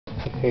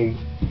Hey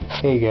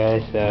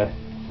guys,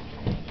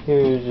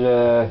 here's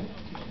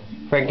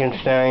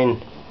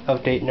Frankenstein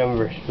update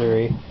number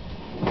 3.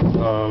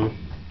 I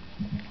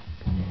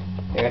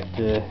got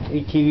the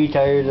ATV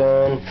tires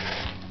on.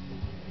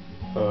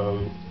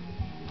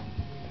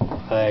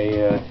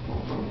 I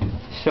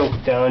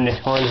soaked down this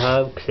one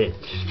hub because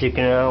it's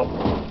sticking out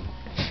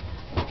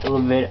a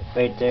little bit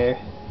right there.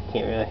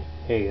 Can't really.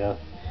 There you go.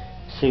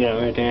 Sticking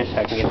out right there, so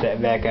I can get that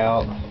back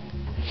out.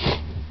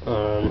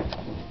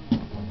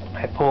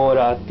 I pulled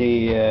out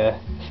the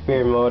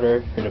spare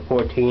motor for the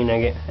 14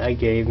 I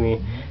gave me.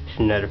 It's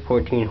another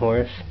 14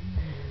 horse.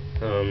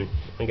 I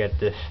got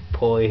this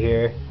pulley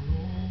here,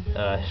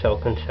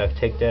 soaking, so I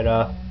take that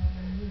off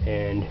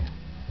and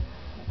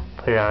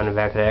put it on the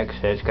back of that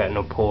because it's got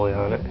no pulley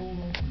on it.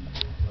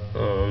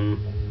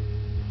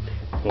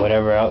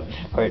 Whatever else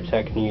parts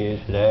I can use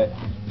for that.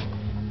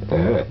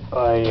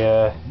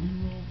 I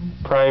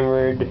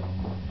primered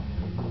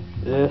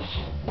this.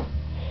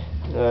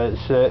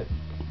 That's it.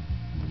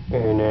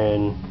 And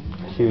then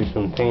threw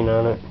some paint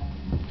on it.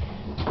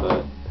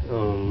 But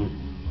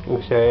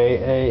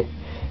it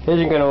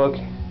isn't gonna look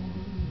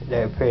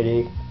that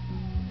pretty.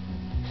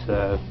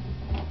 So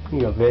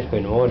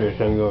basically the motor's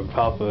gonna go over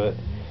top of it,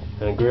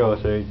 and the grill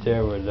is right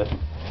there where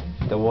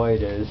the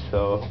white is.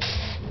 So,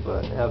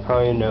 but I'll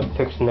probably end up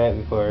fixing that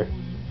before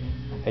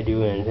I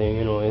do anything,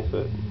 anyways.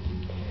 But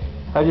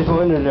I just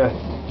wanted to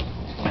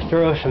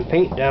throw some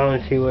paint down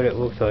and see what it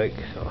looks like.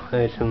 So I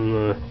had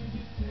some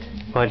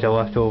bunch of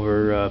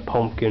leftover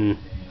pumpkin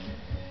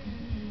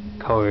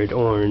colored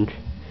orange.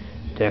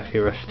 It's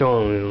actually a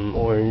Rust-Oleum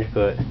orange,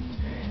 but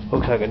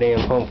looks like a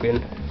damn pumpkin.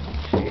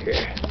 Let's see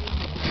here.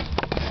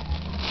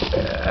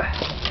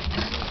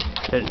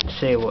 Doesn't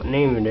say what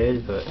name it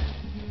is, but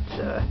it's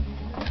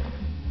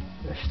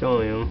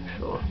Rust-Oleum,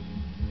 so.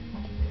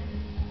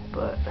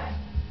 But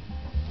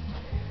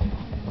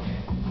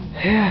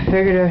yeah, I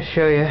figured I'd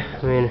show you.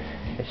 I mean,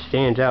 it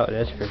stands out,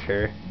 that's for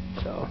sure.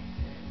 So,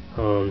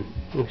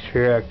 this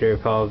reactor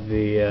will probably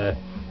be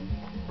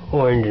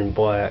orange and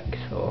black,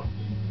 so.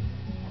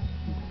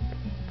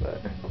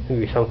 But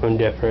maybe something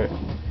different.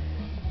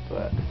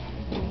 But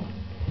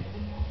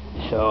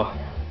so,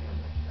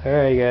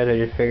 alright guys, I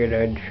just figured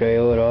I'd show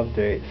you a little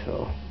update.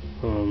 So,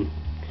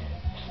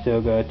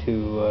 still got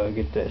to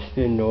get that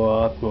spindle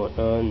off and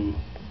whatnot,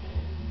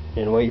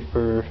 and wait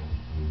for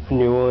a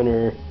new one,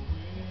 or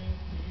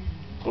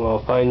well,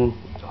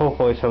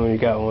 hopefully somebody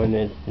got one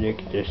that they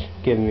could just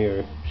give me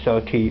or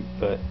sell cheap.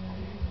 But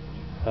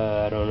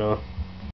I don't know.